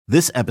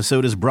This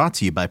episode is brought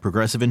to you by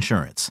Progressive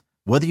Insurance.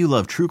 Whether you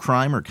love true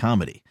crime or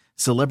comedy,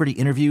 celebrity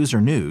interviews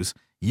or news,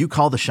 you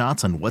call the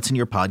shots on what's in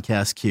your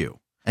podcast queue.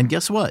 And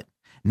guess what?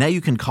 Now you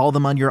can call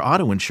them on your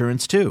auto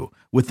insurance too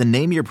with the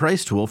Name Your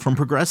Price tool from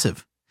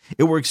Progressive.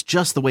 It works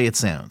just the way it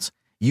sounds.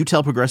 You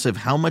tell Progressive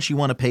how much you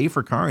want to pay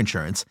for car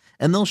insurance,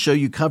 and they'll show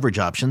you coverage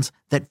options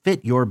that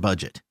fit your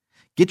budget.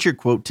 Get your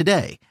quote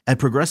today at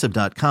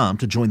Progressive.com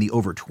to join the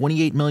over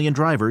 28 million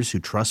drivers who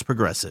trust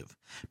Progressive.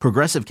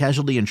 Progressive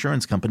Casualty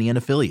Insurance Company and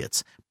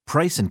Affiliates.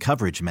 Price and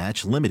coverage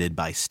match limited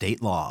by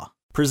state law.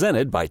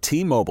 Presented by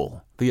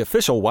T-Mobile, the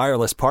official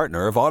wireless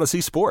partner of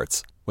Odyssey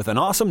Sports. With an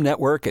awesome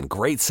network and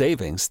great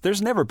savings,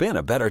 there's never been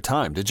a better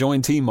time to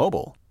join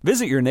T-Mobile.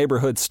 Visit your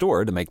neighborhood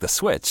store to make the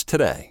switch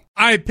today.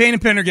 All right, Payne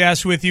and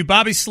Pendergast with you.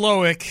 Bobby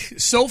Slowik.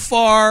 So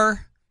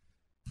far,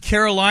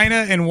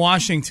 Carolina and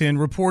Washington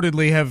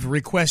reportedly have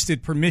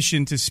requested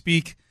permission to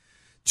speak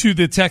to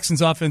the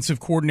Texans offensive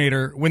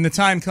coordinator when the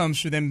time comes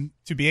for them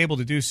to be able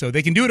to do so.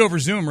 They can do it over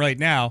Zoom right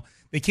now.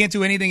 They can't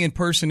do anything in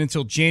person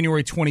until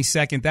January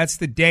 22nd. That's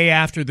the day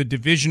after the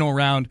divisional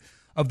round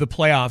of the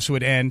playoffs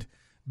would end.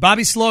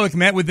 Bobby Slowik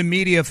met with the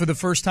media for the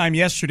first time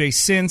yesterday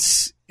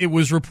since it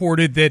was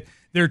reported that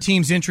their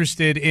team's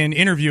interested in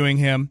interviewing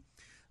him.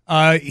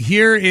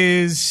 Here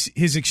is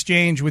his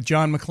exchange with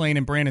John McClain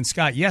and Brandon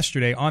Scott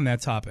yesterday on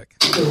that topic.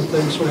 Little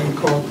things we can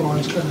call upon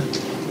is kind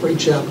of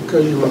reach out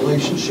because of your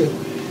relationship.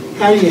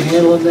 How are you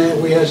handling that?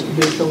 We asked the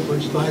big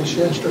Cooper's advice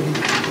yesterday.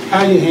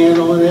 How are you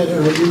handling it?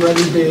 Are you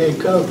ready to be a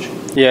head coach?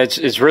 Yeah,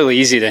 it's really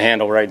easy to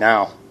handle right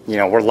now. You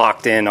know, we're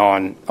locked in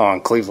on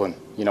Cleveland.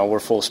 You know, we're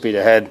full speed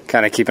ahead,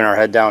 kind of keeping our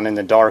head down in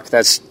the dark.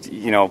 That's,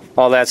 you know,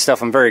 all that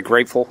stuff. I'm very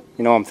grateful.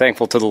 You know, I'm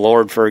thankful to the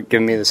Lord for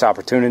giving me this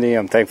opportunity.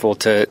 I'm thankful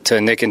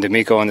to Nick and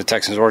D'Amico and the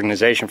Texans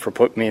organization for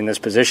putting me in this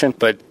position.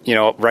 But, you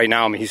know, right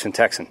now I'm a Houston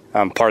Texan.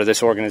 I'm part of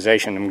this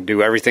organization. I'm going to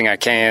do everything I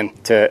can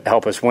to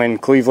help us win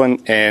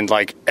Cleveland. And,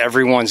 like,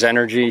 everyone's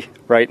energy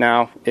right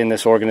now in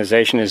this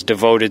organization is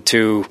devoted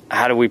to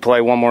how do we play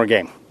one more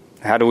game?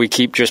 How do we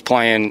keep just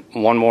playing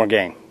one more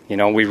game? You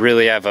know, we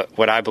really have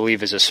what I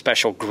believe is a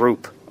special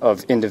group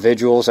of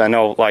individuals. I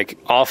know, like,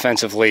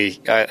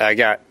 offensively,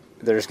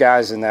 there's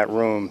guys in that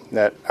room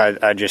that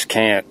I just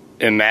can't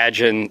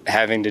imagine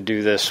having to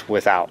do this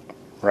without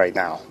right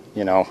now,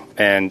 you know,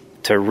 and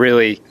to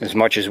really, as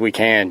much as we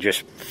can,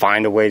 just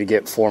find a way to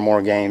get 4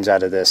 more games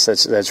out of this.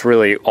 That's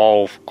really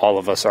all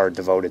of us are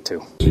devoted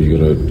to. So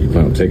you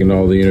plan on taking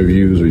all the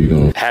interviews, or you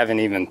gonna? Haven't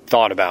even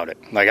thought about it.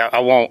 Like, I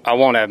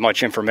won't have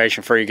much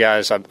information for you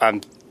guys.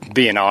 I'm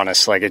being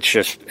honest. Like, it's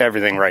just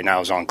everything right now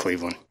is on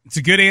Cleveland. It's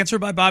a good answer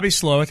by Bobby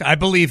Slowik. I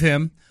believe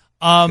him.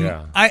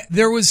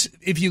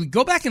 If you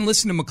go back and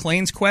listen to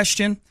McClain's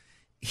question,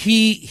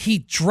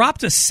 he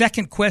dropped a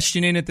second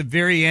question in at the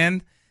very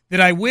end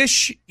that I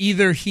wish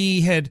either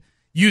he had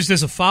used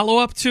as a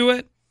follow-up to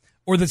it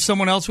or that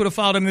someone else would have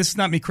followed him. This is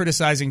not me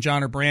criticizing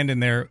John or Brandon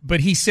there, but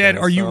he said,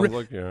 "Are you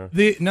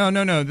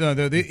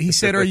he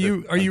said, "Are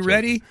you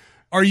ready?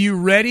 Are you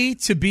ready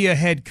to be a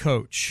head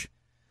coach?"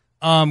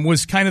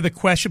 Was kind of the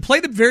question. Play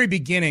the very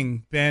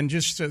beginning, Ben,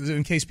 just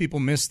in case people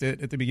missed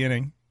it at the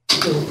beginning.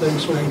 Little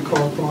things we can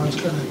call upon is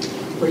kind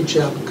of reach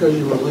out because of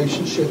your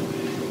relationship.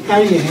 How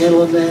are you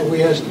handling that?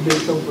 We asked the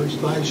big Cooper's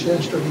advice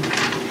yesterday.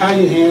 How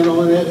are you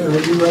handling it? Are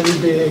you ready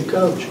to be a head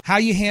coach?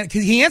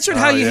 Because he answered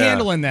how you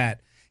handling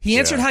that. He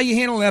answered how you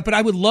handle that, but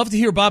I would love to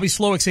hear Bobby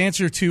Slowik's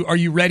answer to, are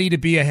you ready to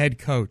be a head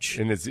coach?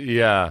 And it's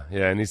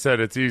and he said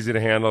it's easy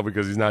to handle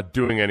because he's not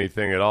doing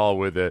anything at all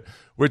with it,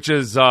 which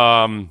is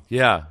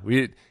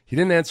he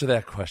didn't answer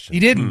that question.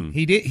 He didn't.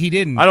 He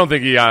didn't. I don't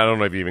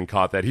know if he even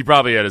caught that. He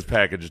probably had his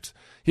packaged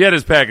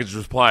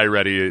reply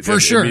ready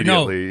for sure.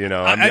 Immediately, no, you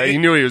know, he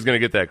knew he was going to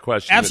get that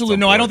question. Absolutely,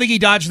 no. Point. I don't think he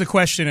dodged the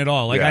question at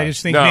all. Like, I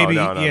just think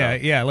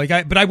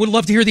but I would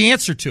love to hear the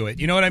answer to it.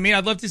 You know what I mean?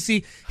 I'd love to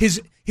see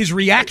his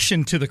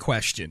reaction to the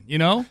question. You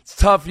know, it's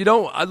tough. You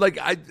know,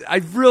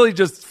 I really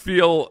just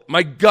feel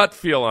my gut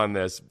feel on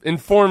this,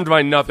 informed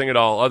by nothing at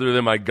all other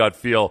than my gut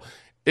feel,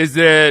 is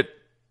that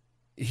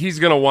he's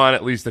going to want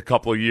at least a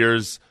couple of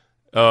years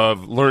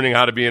of learning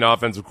how to be an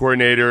offensive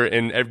coordinator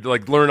and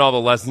like learn all the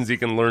lessons he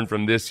can learn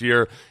from this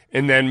year.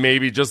 And then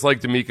maybe just like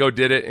D'Amico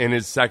did it in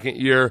his second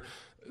year,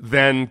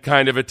 then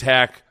kind of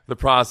attack the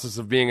process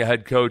of being a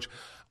head coach.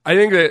 I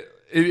think that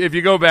if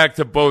you go back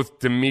to both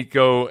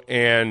D'Amico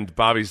and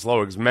Bobby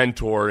Slowik's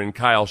mentor in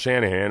Kyle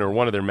Shanahan, or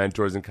one of their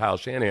mentors in Kyle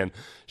Shanahan,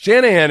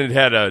 Shanahan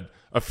had a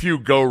few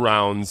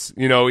go-rounds.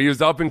 You know, he was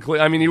up in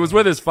he was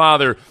with his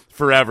father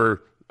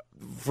forever,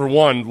 for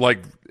one,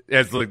 like,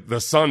 as like the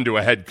son to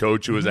a head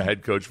coach who was a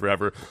head coach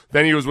forever.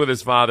 Then he was with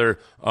his father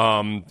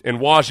in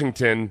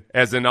Washington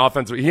as an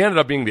offensive. He ended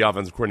up being the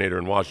offensive coordinator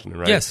in Washington,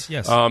 right? Yes.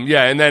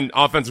 And then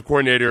offensive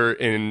coordinator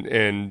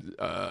in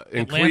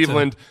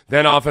Cleveland.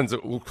 Then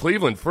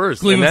Cleveland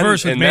first. Cleveland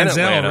first with and then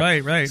Manziel.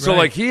 Atlanta. Right. So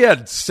like he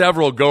had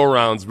several go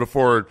rounds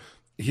before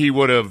he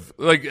would have,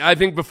 like, I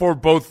think before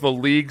both the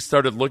leagues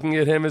started looking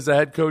at him as a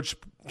head coach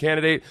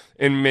candidate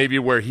and maybe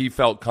where he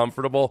felt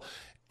comfortable.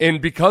 And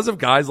because of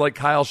guys like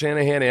Kyle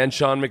Shanahan and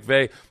Sean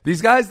McVay,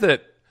 these guys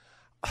that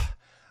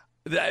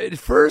at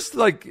first,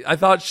 like, I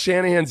thought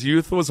Shanahan's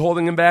youth was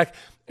holding him back.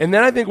 And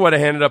then I think what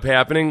ended up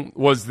happening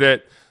was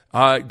that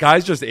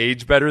guys just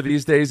age better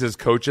these days as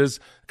coaches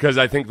because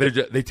I think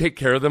they take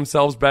care of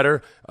themselves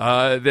better.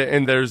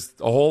 And there's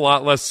a whole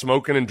lot less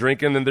smoking and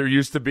drinking than there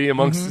used to be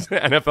amongst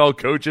NFL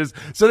coaches.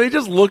 So they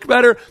just look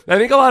better. I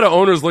think a lot of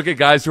owners look at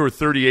guys who are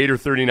 38 or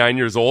 39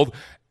 years old,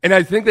 and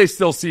I think they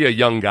still see a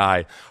young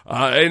guy.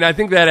 And I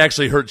think that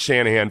actually hurt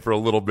Shanahan for a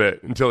little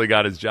bit until he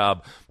got his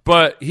job.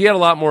 But he had a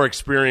lot more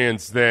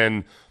experience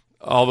than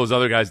all those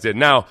other guys did.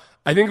 Now,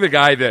 I think the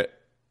guy that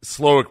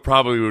Slowik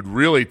probably would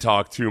really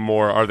talk to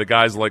more are the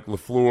guys like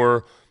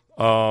LaFleur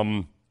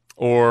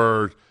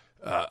or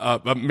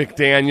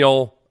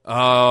McDaniel,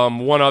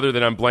 one other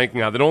that I'm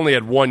blanking on, that only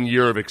had 1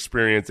 year of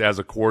experience as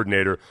a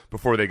coordinator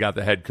before they got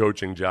the head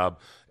coaching job.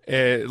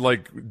 Do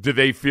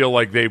they feel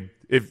like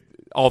if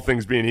all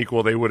things being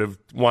equal, they would have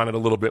wanted a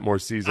little bit more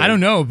season? I don't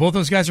know. Both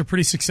those guys are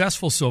pretty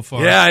successful so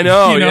far. Yeah, I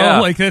know.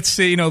 Like that's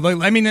I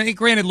mean,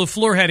 granted,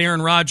 LaFleur had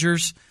Aaron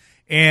Rodgers,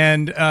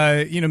 and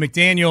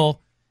McDaniel.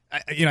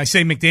 I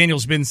say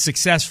McDaniel's been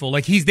successful.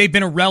 Like they've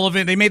been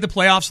irrelevant. They made the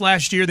playoffs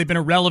last year. They've been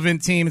a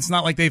relevant team. It's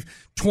not like they've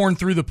torn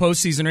through the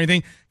postseason or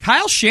anything.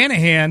 Kyle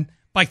Shanahan,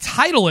 by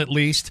title at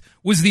least,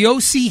 was the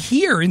OC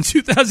here in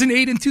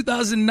 2008 and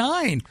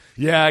 2009.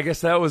 Yeah, I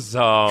guess that was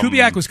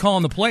Kubiak was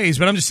calling the plays,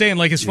 but I'm just saying,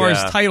 like, as far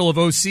as title of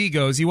OC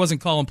goes, he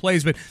wasn't calling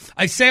plays. But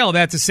I say all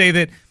that to say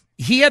that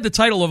he had the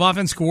title of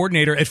offense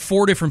coordinator at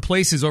 4 different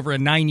places over a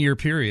 9-year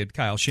period.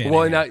 Kyle Shanahan.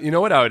 Well, now, you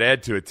know what I would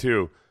add to it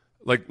too.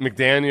 Like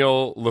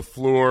McDaniel,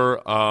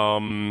 LaFleur,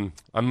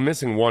 I'm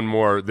missing one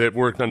more that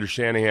worked under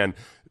Shanahan.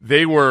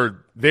 They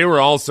were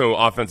also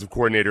offensive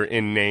coordinator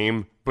in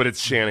name, but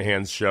it's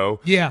Shanahan's show.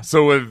 Yeah.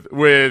 So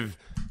with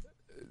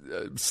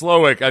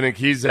Slowik, I think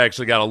he's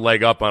actually got a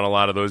leg up on a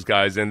lot of those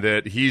guys, in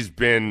that he's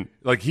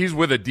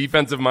with a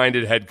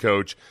defensive-minded head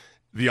coach.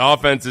 The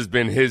offense has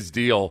been his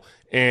deal,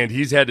 and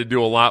he's had to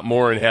do a lot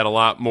more and had a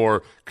lot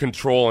more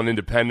control and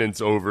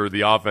independence over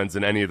the offense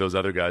than any of those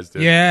other guys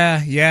did.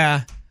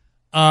 Yeah.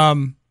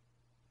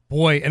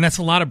 Boy, and that's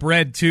a lot of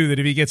bread too, that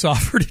if he gets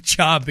offered a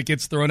job that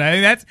gets thrown at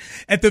him. That's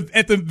at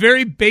the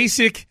very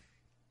basic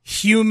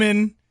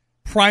human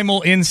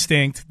primal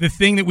instinct, the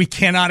thing that we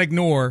cannot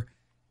ignore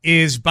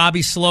is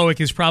Bobby Slowik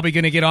is probably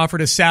going to get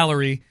offered a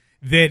salary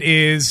that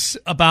is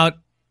about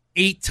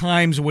 8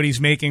 times what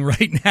he's making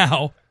right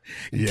now.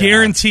 Yeah.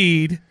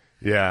 Guaranteed.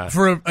 Yeah,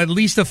 for at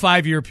least a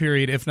 5-year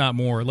period, if not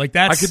more. Like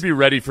that's. I could be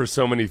ready for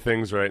so many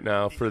things right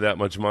now for that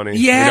much money.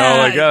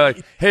 Yeah,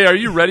 hey, are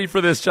you ready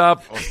for this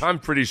job? I'm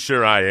pretty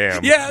sure I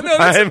am. Yeah, no,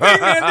 that's me,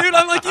 man, dude.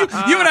 I'm like you.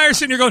 You and I are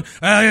sitting here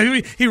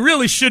going, he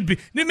really should be.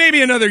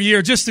 Maybe another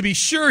year just to be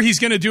sure he's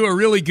going to do a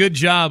really good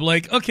job.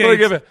 Like,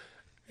 okay.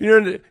 You're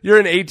an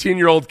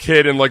 18-year-old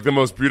kid, and like the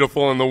most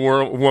beautiful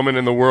woman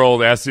in the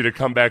world asks you to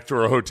come back to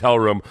her hotel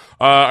room.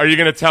 Are you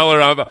going to tell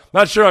her, I'm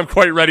not sure I'm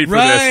quite ready for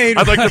this?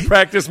 I'd like to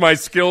practice my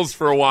skills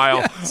for a while.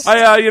 Yes.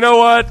 You know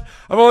what?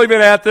 I've only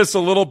been at this a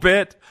little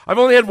bit. I've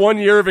only had 1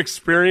 year of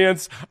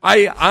experience.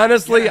 I'm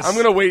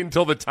going to wait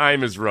until the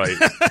time is right.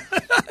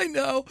 I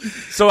know.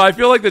 So I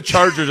feel like the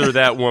Chargers are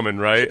that woman,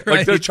 right?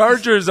 Like the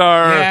Chargers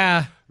are.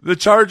 Yeah. The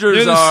Chargers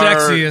They're the are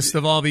sexiest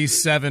of all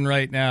these 7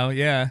 right now.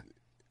 Yeah.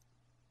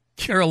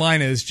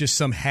 Carolina is just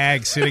some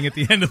hag sitting at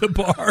the end of the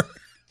bar.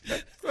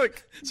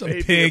 Look, some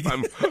pig.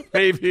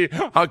 Maybe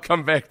I'll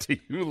come back to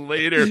you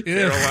later,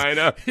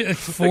 Carolina.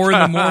 4 in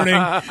the morning.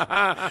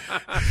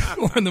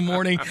 4 in the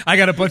morning. I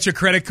got a bunch of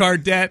credit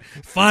card debt.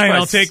 Fine,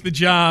 I'll take the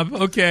job.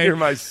 Okay. You're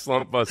my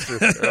slump buster,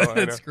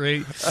 Carolina. That's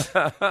great.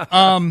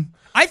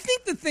 I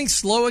think the thing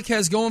Slowik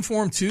has going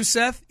for him too,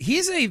 Seth,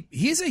 he's a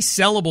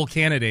sellable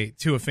candidate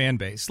to a fan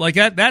base. Like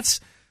that's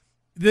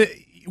the.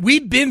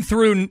 We've been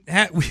through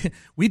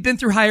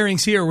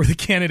hirings here where the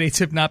candidates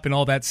have not been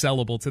all that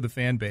sellable to the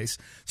fan base.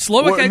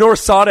 Slowik, nor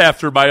sought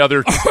after by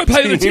other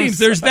teams.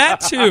 There's that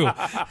too.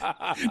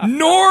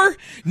 Nor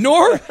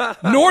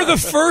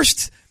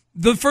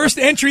the first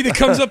entry that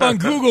comes up on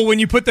Google when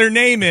you put their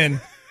name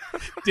in.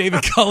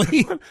 David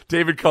Culley.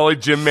 David Culley,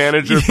 gym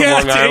manager from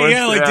Long Island.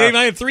 Yeah, Dave.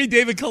 I had 3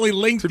 David Culley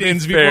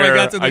LinkedIns before I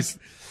got to this.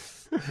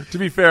 To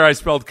be fair, I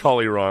spelled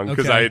Culley wrong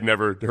because I had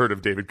never heard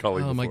of David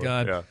Culley before. Oh, my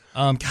God. Yeah.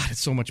 God, it's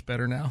so much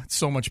better now. It's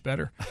so much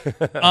better.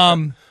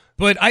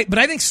 But I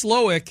think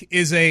Slowik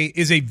is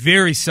a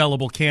very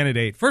sellable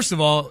candidate. First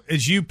of all,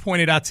 as you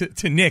pointed out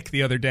to Nick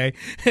the other day,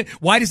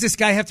 why does this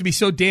guy have to be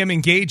so damn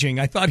engaging?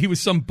 I thought he was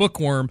some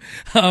bookworm.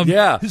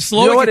 Yeah.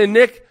 Slowik, you know what? And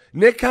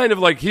Nick kind of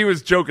like, he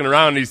was joking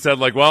around. He said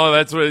like, well,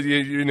 that's what,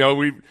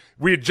 we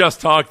had just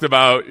talked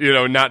about,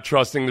 not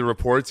trusting the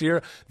reports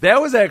here.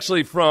 That was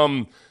actually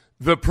from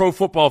the Pro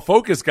Football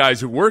Focus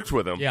guys who worked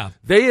with him. Yeah.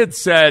 They had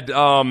said,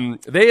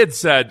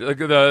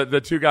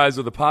 the 2 guys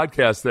with the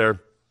podcast there.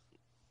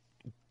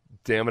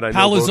 Damn it, I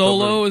know both of them.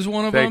 Palazzolo is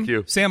one of them. Thank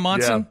you. Sam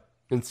Monson?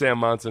 Yeah, and Sam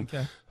Monson.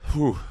 Okay.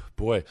 Whew.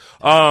 boy.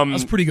 That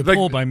was a pretty good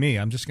pull by me.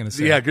 I'm just going to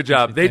say. Yeah, good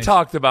job. They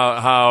talked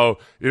about how,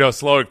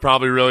 Slowik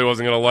probably really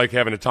wasn't going to like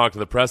having to talk to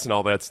the press and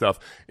all that stuff.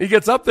 He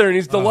gets up there and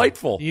he's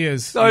delightful. He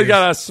is. So he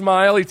got a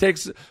smile. He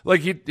takes,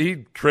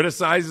 he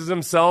criticizes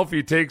himself.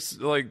 He takes,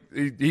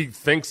 he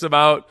thinks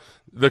about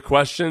the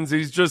questions.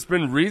 He's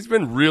been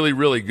really,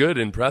 really good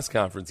in press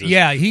conferences.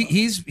 Yeah,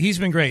 he's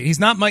been great. He's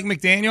not Mike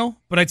McDaniel,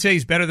 but I'd say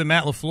he's better than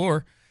Matt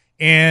LaFleur,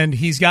 and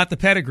he's got the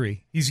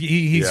pedigree.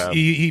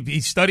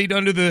 He studied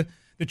under the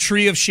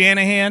tree of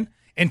Shanahan,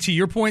 and to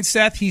your point,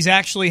 Seth, he's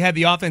actually had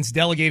the offense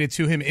delegated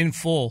to him in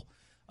full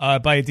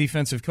by a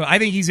defensive coach. I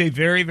think he's a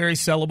very, very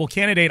sellable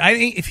candidate. I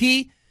think if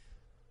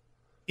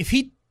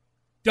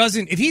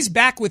he's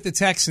back with the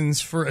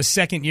Texans for a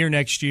second year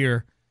next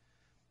year,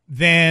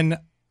 then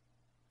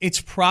it's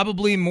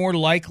probably more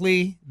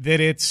likely that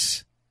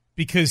it's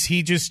because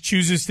he just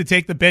chooses to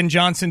take the Ben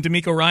Johnson,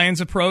 DeMeco Ryans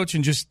approach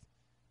and just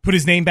put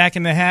his name back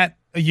in the hat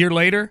a year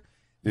later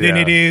than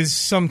it is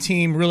some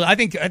team really. I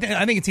think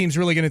a team's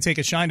really going to take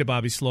a shine to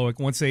Bobby Slowik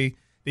once they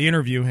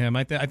interview him.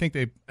 I think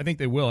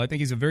they will. I think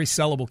he's a very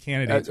sellable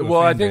candidate.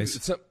 I think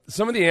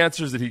some of the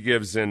answers that he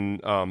gives in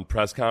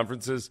press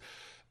conferences.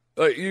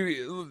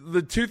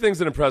 The two things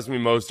that impress me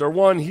most are,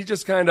 one, he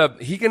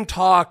can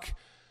talk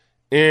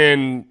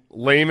in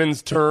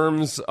layman's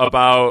terms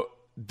about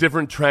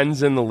different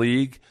trends in the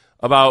league,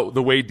 about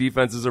the way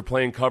defenses are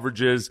playing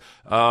coverages,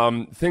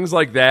 things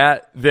like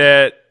that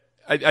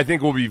I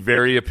think will be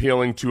very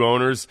appealing to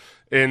owners,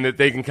 and that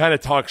they can kind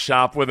of talk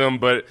shop with him,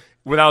 but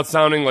without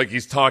sounding like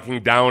he's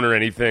talking down or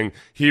anything.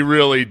 He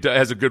really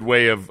has a good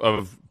way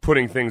of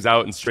putting things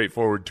out in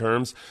straightforward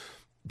terms.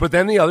 But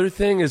then the other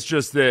thing is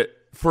just that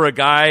for a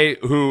guy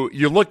who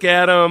you look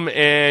at him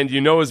and you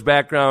know his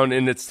background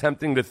and it's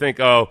tempting to think,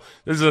 oh,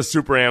 this is a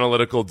super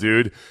analytical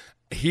dude.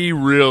 He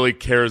really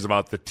cares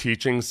about the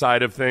teaching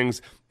side of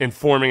things and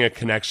forming a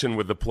connection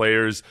with the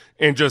players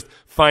and just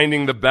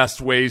finding the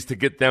best ways to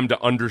get them to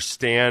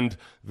understand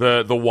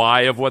the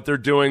why of what they're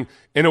doing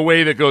in a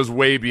way that goes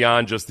way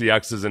beyond just the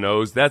X's and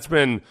O's. I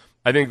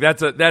think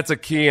that's a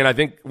key. And I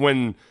think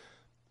when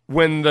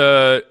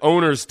the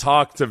owners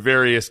talk to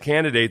various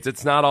candidates,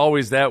 it's not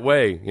always that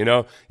way.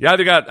 You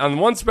either got, on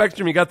one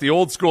spectrum, you got the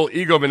old school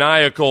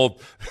egomaniacal,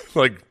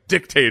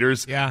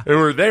 dictators. Yeah. Who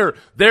are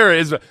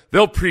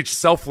they'll preach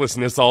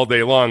selflessness all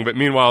day long, but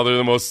meanwhile, they're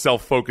the most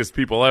self-focused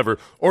people ever.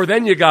 Or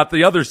then you got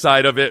the other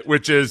side of it,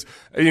 which is,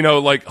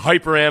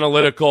 hyper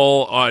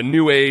analytical,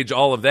 new age,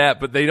 all of that,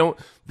 but they don't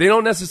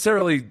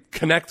necessarily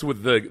connect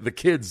with the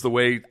kids the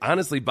way,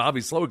 honestly,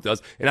 Bobby Slowik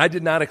does, and I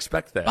did not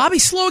expect that. Bobby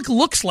Slowik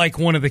looks like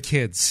one of the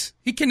kids.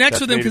 He connects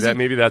with them because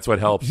maybe that's what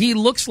helps. He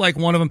looks like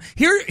one of them.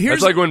 Here's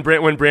it's like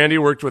when Brandy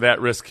worked with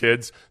at-risk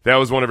kids. That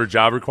was one of her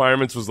job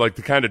requirements, was to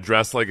kind of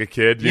dress like a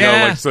kid,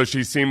 so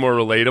she seemed more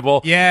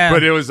relatable. Yeah,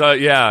 but it was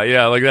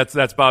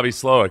that's Bobby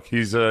Slowik.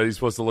 He's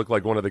supposed to look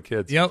like one of the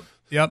kids. Yep.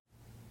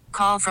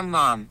 Call from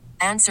mom.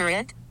 Answer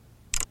it.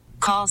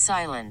 Call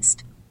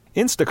silenced.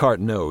 Instacart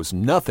knows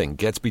nothing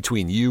gets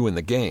between you and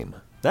the game.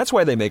 That's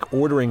why they make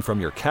ordering from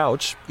your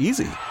couch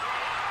easy.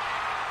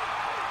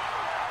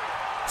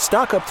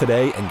 Stock up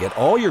today and get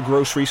all your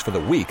groceries for the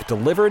week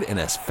delivered in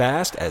as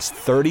fast as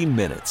 30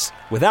 minutes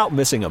without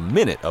missing a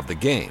minute of the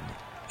game.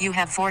 You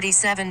have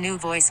 47 new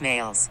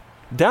voicemails.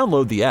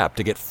 Download the app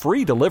to get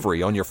free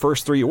delivery on your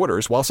first 3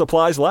 orders while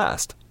supplies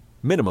last.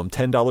 Minimum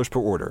 $10 per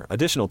order.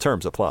 Additional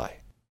terms apply.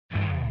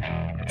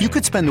 You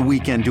could spend the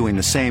weekend doing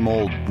the same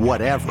old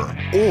whatever,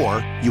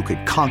 or you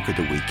could conquer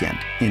the weekend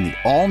in the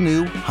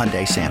all-new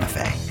Hyundai Santa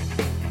Fe.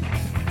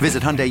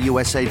 Visit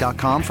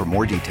HyundaiUSA.com for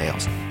more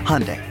details.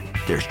 Hyundai,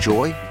 there's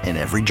joy in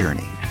every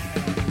journey.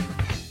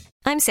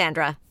 I'm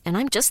Sandra, and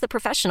I'm just the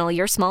professional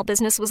your small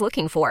business was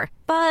looking for.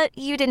 But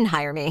you didn't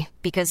hire me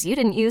because you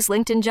didn't use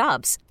LinkedIn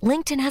Jobs.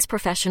 LinkedIn has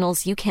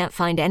professionals you can't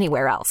find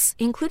anywhere else,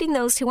 including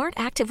those who aren't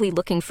actively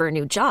looking for a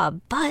new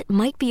job, but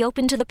might be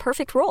open to the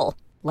perfect role,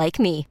 like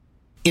me.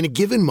 In a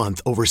given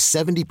month, over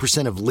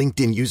 70% of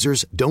LinkedIn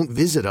users don't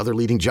visit other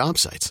leading job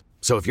sites.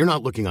 So if you're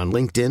not looking on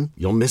LinkedIn,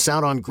 you'll miss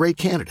out on great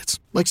candidates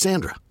like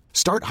Sandra.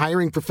 Start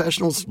hiring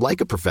professionals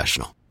like a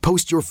professional.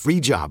 Post your free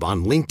job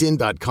on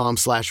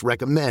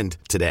linkedin.com/recommend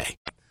today.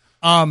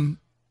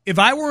 If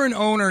I were an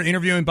owner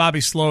interviewing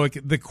Bobby Slowik,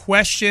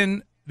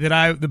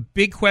 the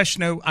big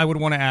question I would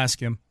want to ask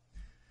him,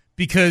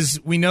 because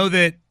we know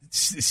that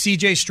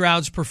CJ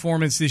Stroud's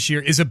performance this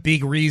year is a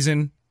big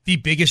reason, the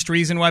biggest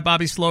reason why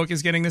Bobby Slowik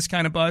is getting this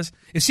kind of buzz.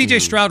 If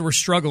CJ Stroud were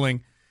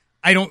struggling,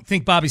 I don't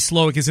think Bobby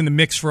Slowik is in the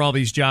mix for all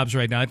these jobs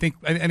right now. I think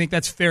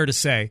that's fair to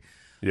say.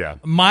 Yeah.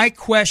 My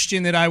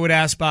question that I would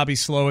ask Bobby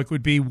Slowik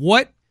would be,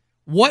 what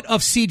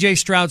of CJ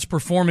Stroud's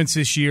performance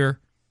this year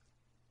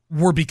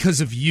were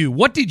because of you?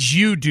 What did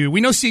you do?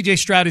 We know CJ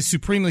Stroud is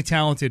supremely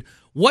talented.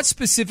 What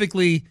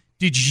specifically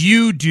did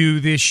you do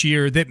this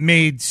year that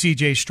made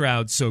CJ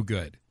Stroud so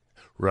good?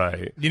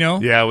 Right. Yeah,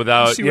 and I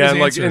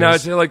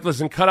would say,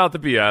 listen, cut out the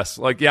BS.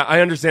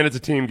 I understand it's a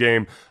team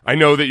game. I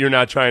know that you're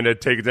not trying to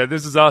take it that.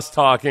 This is us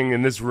talking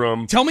in this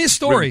room. Tell me a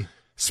story.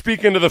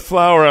 Speak into the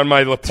flower on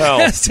my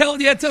lapel. Tell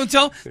me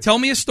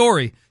a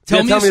story.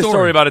 Tell me a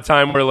story about a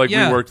time where we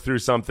worked through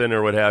something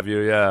or what have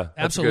you. Yeah,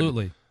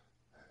 absolutely.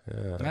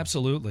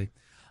 Absolutely.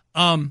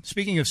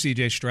 Speaking of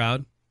C.J.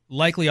 Stroud,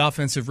 likely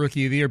offensive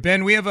rookie of the year.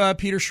 Ben, we have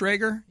Peter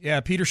Schrager.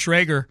 Yeah, Peter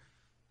Schrager.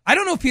 I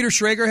don't know if Peter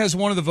Schrager has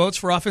one of the votes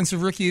for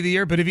offensive rookie of the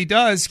year, but if he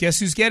does, guess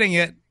who's getting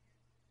it?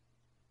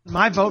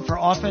 My vote for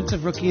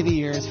offensive rookie of the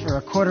year is for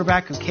a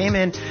quarterback who came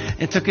in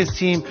and took his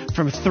team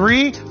from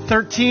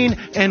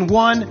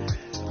 3-13-1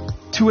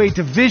 to a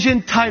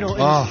division title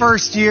in his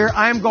first year.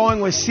 I'm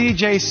going with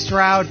C.J.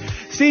 Stroud.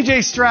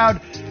 C.J.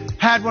 Stroud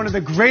had one of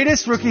the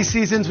greatest rookie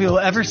seasons we will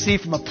ever see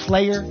from a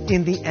player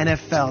in the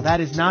NFL. That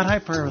is not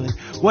hyperbole.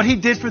 What he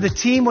did for the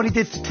team, what he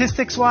did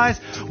statistics-wise,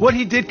 what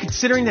he did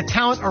considering the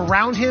talent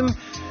around him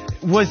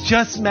was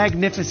just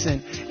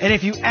magnificent. And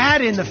if you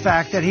add in the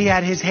fact that he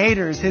had his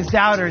haters, his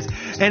doubters,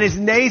 and his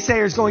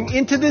naysayers going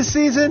into this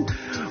season,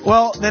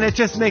 well, then it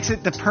just makes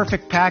it the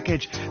perfect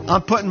package.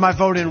 I'm putting my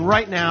vote in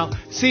right now.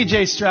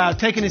 C.J. Stroud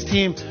taking his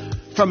team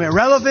from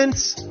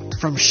irrelevance,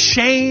 from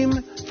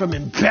shame, from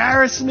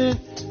embarrassment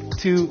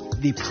to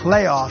the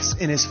playoffs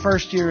in his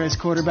first year as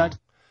quarterback.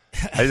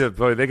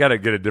 Boy, they got to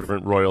get a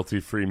different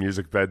royalty-free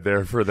music bed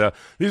there for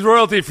these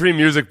royalty-free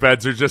music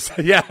beds are just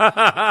he could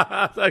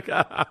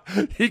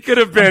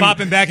have been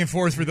bopping back and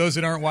forth for those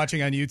that aren't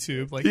watching on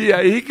YouTube.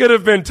 He could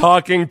have been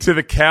talking to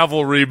the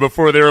cavalry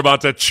before they were about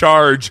to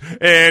charge,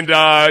 and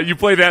you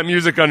play that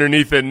music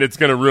underneath it, and it's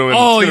going to ruin.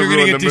 Oh, you're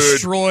going to get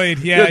destroyed.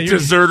 Yeah,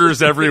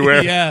 deserters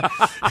everywhere. Yeah.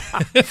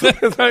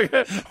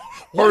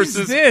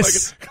 Horses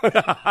this?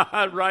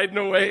 Riding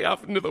away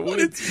off into the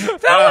woods.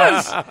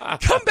 Fellas,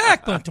 come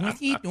back.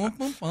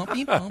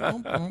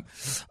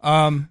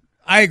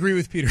 I agree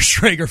with Peter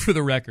Schrager for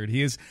the record.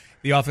 He is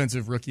the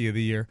offensive rookie of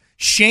the year.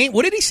 Shame.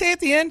 What did he say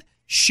at the end?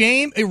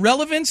 Shame,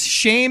 irrelevance,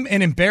 shame,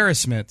 and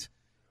embarrassment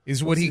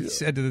is what he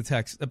said to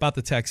about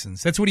the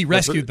Texans. That's what he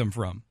rescued them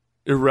from.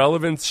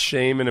 Irrelevance,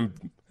 shame, and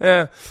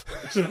yeah,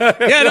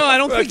 no, I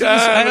don't think he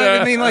was.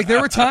 I mean,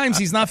 there were times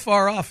he's not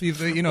far off.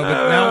 But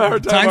now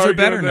times are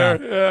better now.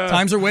 Yeah.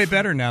 Times are way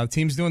better now. The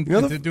team's doing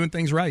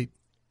things right.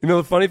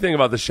 The funny thing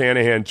about the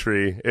Shanahan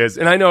tree is,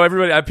 and I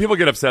know people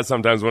get upset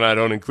sometimes when I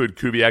don't include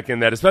Kubiak in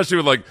that,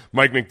 especially with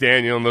Mike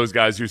McDaniel and those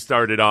guys who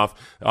started off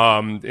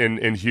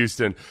in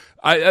Houston.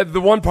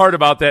 The one part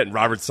about that, and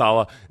Robert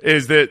Saleh,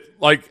 is that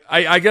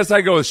I guess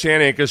I go with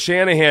Shanahan because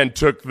Shanahan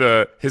took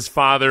his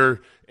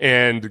father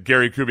and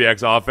Gary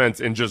Kubiak's offense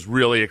and just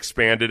really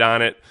expanded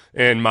on it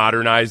and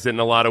modernized it in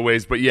a lot of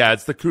ways. But yeah,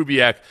 it's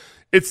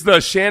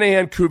the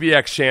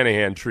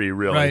Shanahan-Kubiak-Shanahan tree,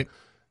 really.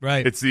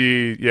 Right. It's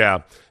the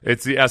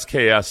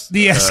SKS.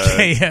 The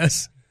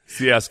SKS. It's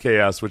the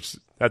SKS, which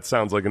that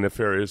sounds like a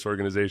nefarious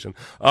organization.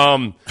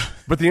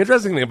 But the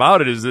interesting thing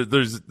about it is that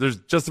there's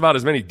just about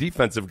as many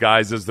defensive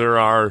guys as there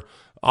are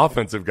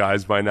offensive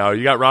guys by now.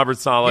 You got Robert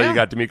Saleh, you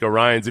got DeMeco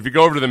Ryans. If you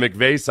go over to the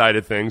McVay side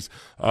of things,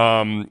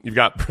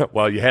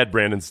 you had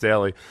Brandon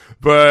Staley,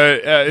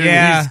 but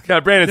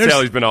Brandon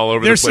Staley's been all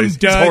over the place. He's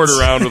toured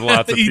around with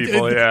lots of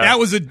people. Yeah, that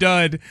was a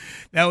dud.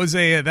 That was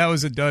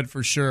a dud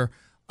for sure.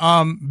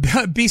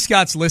 B.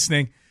 Scott's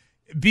listening.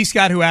 B.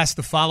 Scott, who asked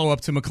the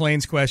follow-up to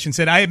McClain's question,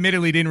 said, I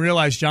admittedly didn't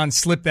realize John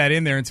slipped that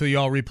in there until you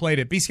all replayed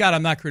it. B. Scott,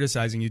 I'm not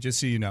criticizing you, just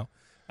so you know.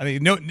 I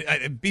mean, no,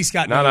 B.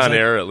 Scott not on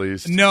air at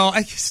least. No,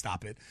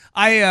 stop it.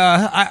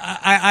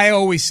 I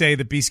always say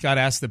that B. Scott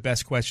asks the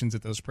best questions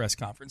at those press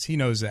conferences. He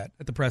knows that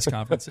at the press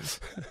conferences.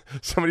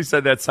 Somebody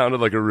said that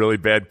sounded like a really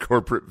bad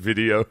corporate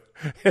video.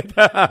 The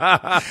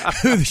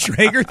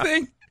Schrager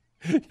thing?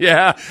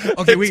 Yeah.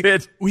 Okay, we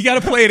got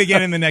to play it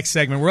again in the next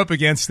segment. We're up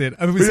against it.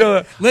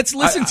 Let's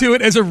listen to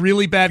it as a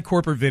really bad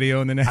corporate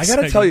video in the next segment.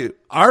 I got to tell you,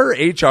 our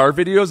HR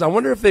videos, I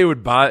wonder if they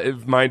would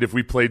mind if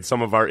we played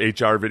some of our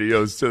HR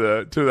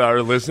videos to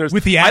our listeners.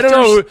 With the actors? I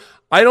don't know.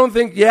 I don't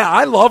think,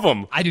 I love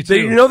them. I do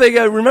too.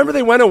 Remember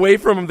they went away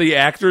from the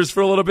actors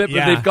for a little bit,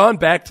 but they've gone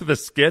back to the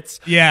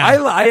skits. Yeah.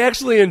 I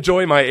actually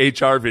enjoy my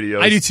HR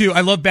videos. I do too. I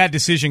love Bad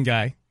Decision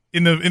Guy.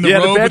 In the robe the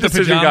Bad with the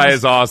Decision pajamas. Guy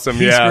is awesome.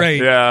 He's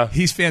great. Yeah.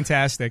 He's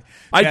fantastic.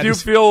 I do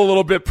feel a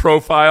little bit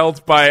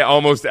profiled by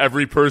almost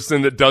every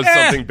person that does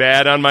something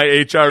bad on my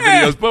HR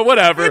videos, but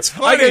whatever. It's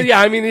funny.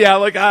 I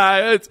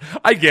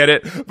get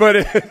it,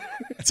 but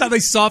that's how they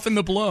soften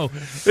the blow.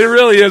 It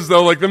really is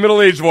though. The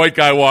middle-aged white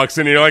guy walks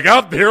in and you're like,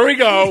 oh, here we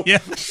go. Yeah.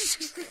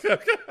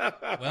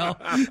 Well,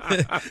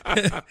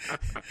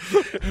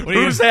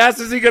 whose ass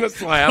is he going to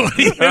slap? What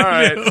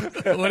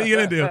are you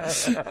going to do?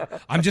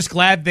 I'm just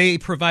glad they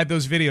provide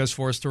those videos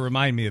for us to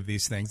remind me of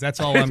these things. That's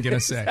all I'm going to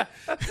say.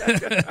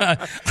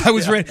 I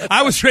was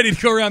ready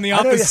to go around the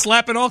office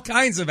slapping all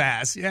kinds of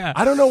ass. Yeah.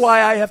 I don't know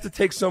why I have to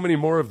take so many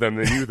more of them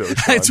than you, though,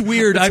 Sean. It's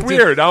weird. It's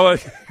weird.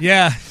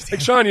 Yeah.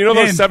 Sean, you know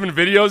those 7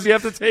 videos you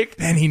have to take?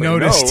 And he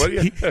noticed.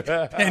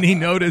 And he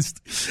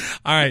noticed.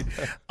 All right.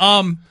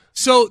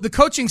 So the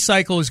coaching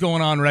cycle is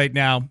going on right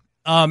now,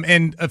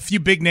 and a few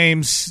big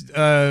names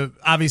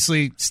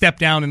obviously stepped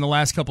down in the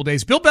last couple of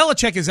days. Bill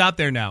Belichick is out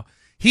there now.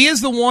 He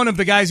is the one of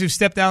the guys who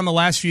stepped down the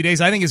last few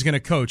days I think is going to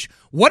coach.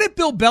 What if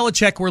Bill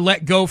Belichick were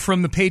let go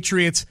from the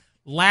Patriots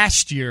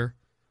last year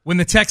when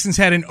the Texans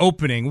had an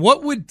opening?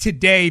 What would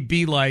today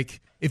be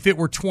like if it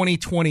were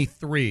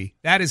 2023.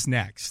 That is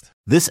next.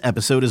 This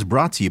episode is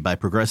brought to you by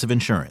Progressive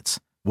Insurance.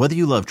 Whether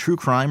you love true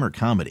crime or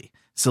comedy,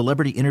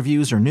 celebrity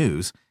interviews or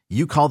news,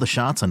 you call the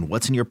shots on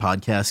what's in your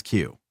podcast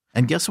queue.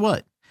 And guess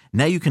what?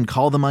 Now you can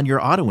call them on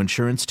your auto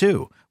insurance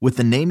too with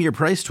the Name Your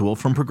Price tool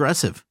from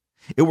Progressive.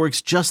 It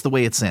works just the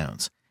way it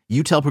sounds.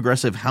 You tell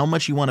Progressive how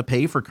much you want to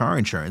pay for car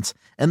insurance,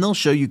 and they'll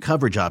show you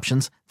coverage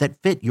options that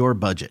fit your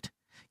budget.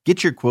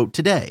 Get your quote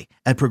today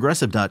at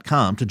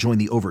Progressive.com to join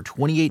the over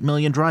 28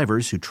 million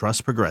drivers who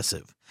trust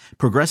Progressive.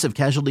 Progressive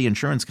Casualty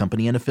Insurance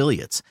Company and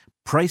Affiliates.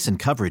 Price and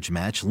coverage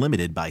match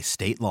limited by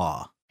state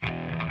law.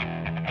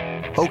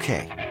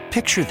 Okay,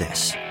 picture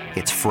this.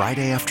 It's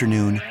Friday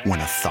afternoon when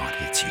a thought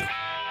hits you.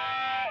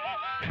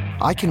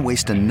 I can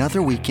waste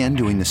another weekend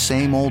doing the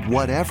same old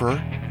whatever,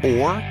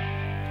 or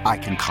I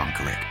can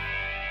conquer it.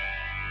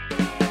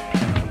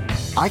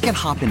 I can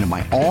hop into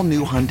my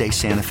all-new Hyundai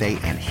Santa Fe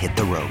and hit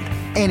the road.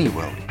 Any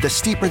road. The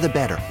steeper, the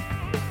better.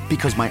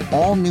 Because my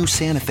all-new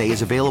Santa Fe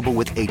is available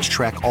with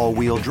H-Track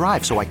all-wheel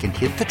drive, so I can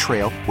hit the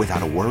trail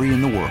without a worry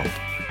in the world.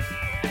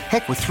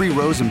 Heck, with 3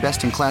 rows and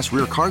best-in-class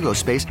rear cargo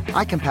space,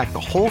 I can pack the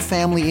whole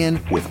family in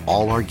with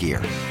all our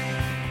gear.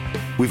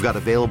 We've got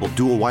available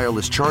dual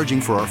wireless charging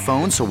for our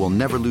phones, so we'll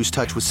never lose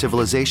touch with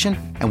civilization,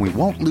 and we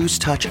won't lose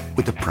touch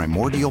with the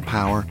primordial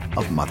power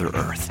of Mother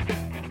Earth.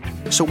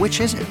 So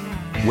which is it?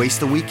 Waste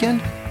the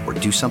weekend or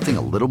do something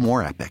a little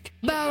more epic?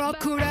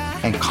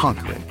 And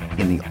conquer it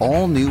in the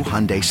all-new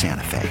Hyundai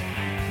Santa Fe.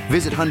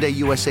 Visit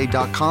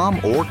HyundaiUSA.com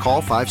or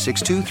call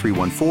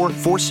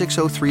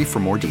 562-314-4603 for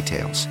more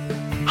details.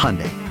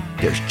 Hyundai,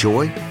 there's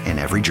joy in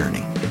every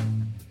journey.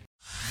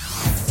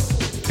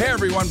 Hey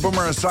everyone,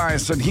 Boomer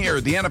Esiason here.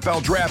 The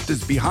NFL Draft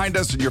is behind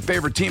us and your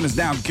favorite team is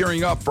now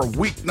gearing up for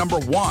week number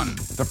 1.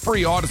 The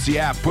free Odyssey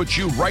app puts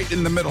you right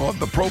in the middle of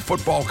the pro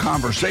football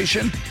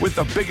conversation with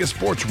the biggest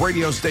sports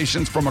radio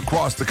stations from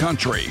across the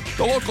country.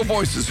 The local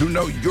voices who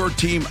know your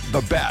team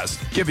the best,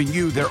 giving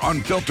you their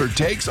unfiltered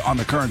takes on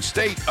the current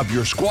state of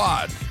your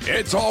squad.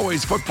 It's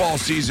always football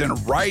season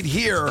right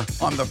here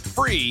on the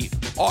free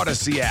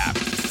Odyssey app.